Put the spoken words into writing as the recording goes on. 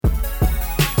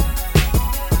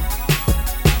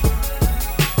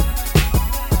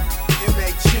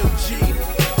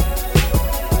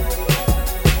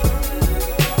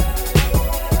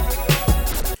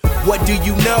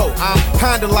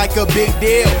sounded like a big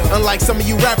deal. Unlike some of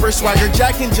you rappers, swagger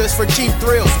jacking just for cheap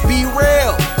thrills. Be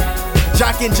real.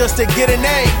 Jocking just to get a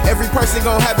name. Every person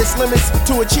gon' have its limits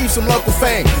to achieve some local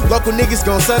fame. Local niggas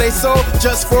gon' sell they soul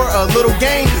just for a little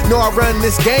gain. Know I run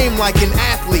this game like an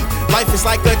athlete. Life is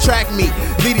like a track meet.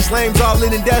 Leave these lames all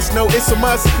in and dust. No, it's a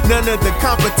must. None of the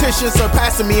competition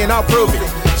surpassing me, and I'll prove it.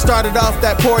 Started off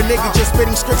that poor nigga just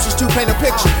spitting scriptures to paint a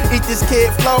picture. Eat this kid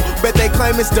flow, bet they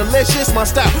claim it's delicious. My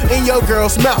style in your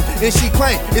girl's mouth, and she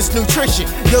claim it's nutrition.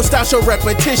 Your style show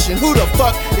repetition. Who the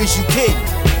fuck is you kidding?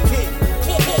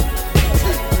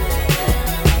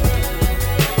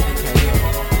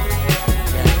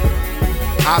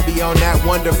 I be on that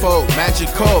wonderful,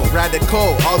 magical,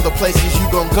 radical. All the places you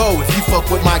gon' go if you fuck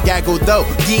with my gaggle though.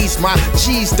 Geese, my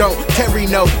G's don't carry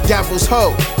no gavels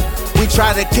ho. We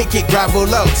try to kick it gravel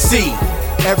low. See,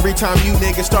 every time you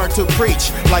niggas start to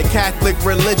preach like Catholic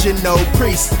religion, no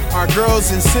priest. Our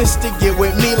girls insist to get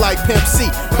with me like Pimp C,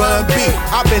 Bun B.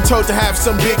 I've been told to have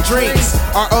some big dreams.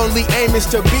 Our only aim is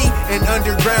to be an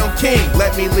underground king.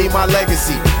 Let me leave my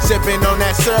legacy. Sipping on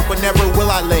that syrup, but never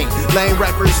will I lean. Lame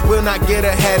rappers will not get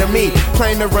ahead of me.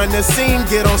 Claim to run the scene,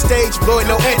 get on stage, blow it,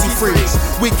 no antifreeze.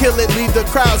 We kill it, leave the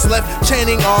crowds left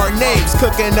chanting our names.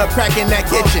 Cooking up crack in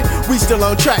that kitchen. We still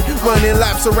on track, running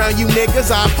laps around you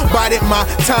niggas. I've bided my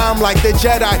time like the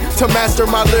Jedi to master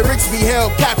my lyrics. Be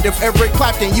held captive, Everett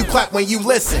Clapton, you clap when you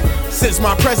listen. Since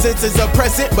my presence is a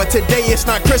present, but today it's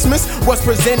not Christmas. What's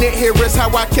presented here is how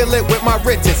I kill it with my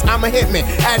riches. I'm a hitman,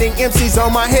 adding MCs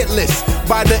on my hit list.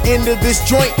 By the end of this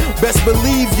joint, best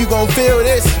believe you gon' feel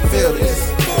this. Feel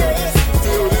this.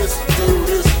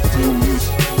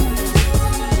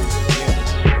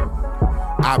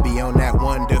 I be on that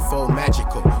wonderful,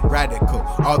 magical, radical.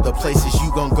 All the places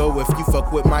you gon' go if you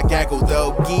fuck with my gaggle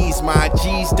though. Geese, my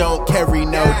G's don't carry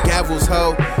no gavels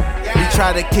ho. We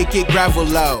try to kick it gravel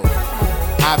low.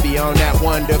 I be on that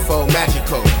wonderful,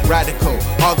 magical, radical.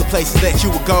 All the places that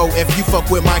you would go if you fuck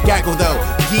with my gaggle though.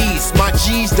 Geese, my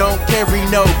G's don't carry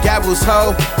no gavels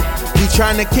ho. We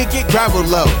tryna kick it gravel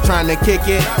low. Tryna kick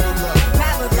it.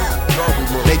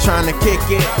 They tryna kick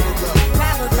it.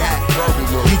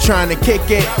 You tryna kick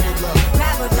it.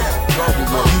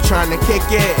 You tryna kick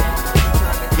it.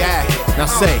 Yeah. Now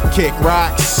say kick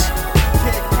rocks.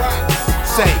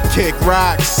 Say kick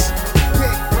rocks.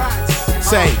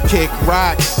 Say kick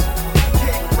rocks.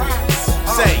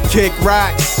 Say kick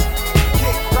rocks.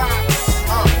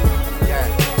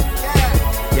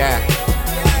 Yeah.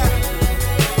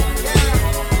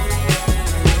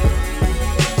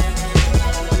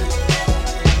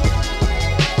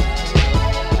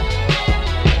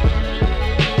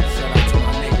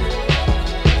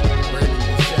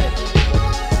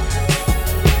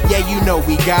 You know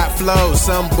we got flow,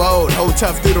 some bold, hold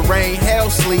tough through the rain, hell,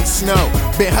 sleet, snow.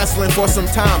 Been hustling for some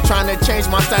time, trying to change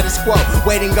my status quo.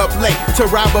 Waiting up late to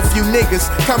rob a few niggas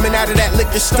coming out of that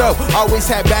liquor store. Always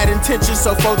had bad intentions,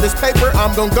 so for this paper,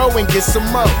 I'm gonna go and get some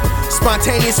more.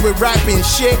 Spontaneous with rapping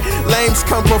shit, lames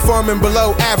come performing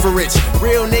below average.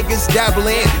 Real niggas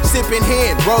dabbling, sipping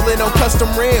hand, rolling on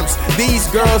custom rims. These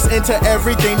girls into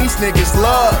everything these niggas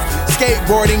love.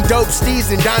 Skateboarding, dope steez,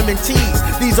 and diamond tees.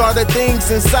 These are the things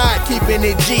inside, keeping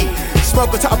it G.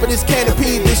 Smoke on top of this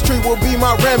canopy, this tree will be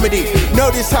my remedy.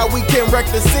 Notice how we can wreck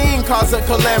the scene, cause a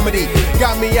calamity.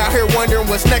 Got me out here wondering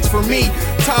what's next for me.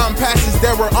 Time passes,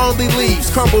 there were only leaves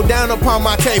crumble down upon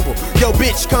my table. Yo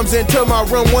bitch comes into my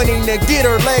room wanting to get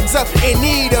her legs up, in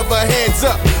need of a heads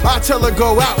up. I tell her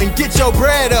go out and get your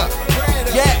bread up.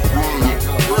 Yeah.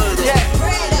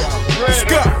 Let's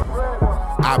go.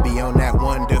 I be on that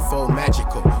wonderful,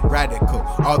 magical, radical.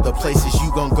 All the places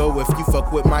you gon' go if you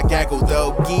fuck with my gaggle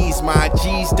though. Geese, my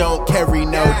G's don't carry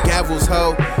no gavels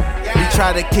ho. We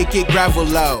try to kick it gravel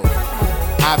low.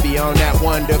 I be on that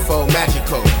wonderful,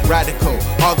 magical, radical.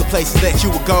 All the places that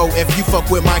you would go if you fuck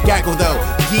with my gaggle though.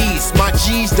 Geese, my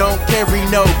G's don't carry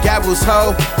no gavels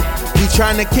ho. We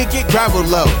tryna kick it gravel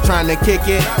low. Tryna kick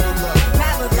it.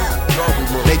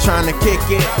 They tryna kick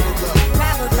it.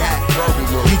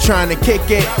 You tryna kick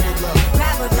it.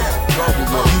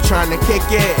 You tryna kick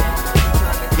it.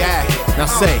 Yeah. Now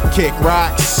say kick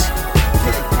rocks.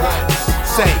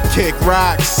 Say kick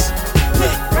rocks.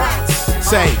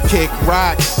 Say kick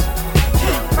rocks.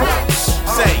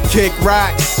 Say kick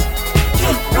rocks.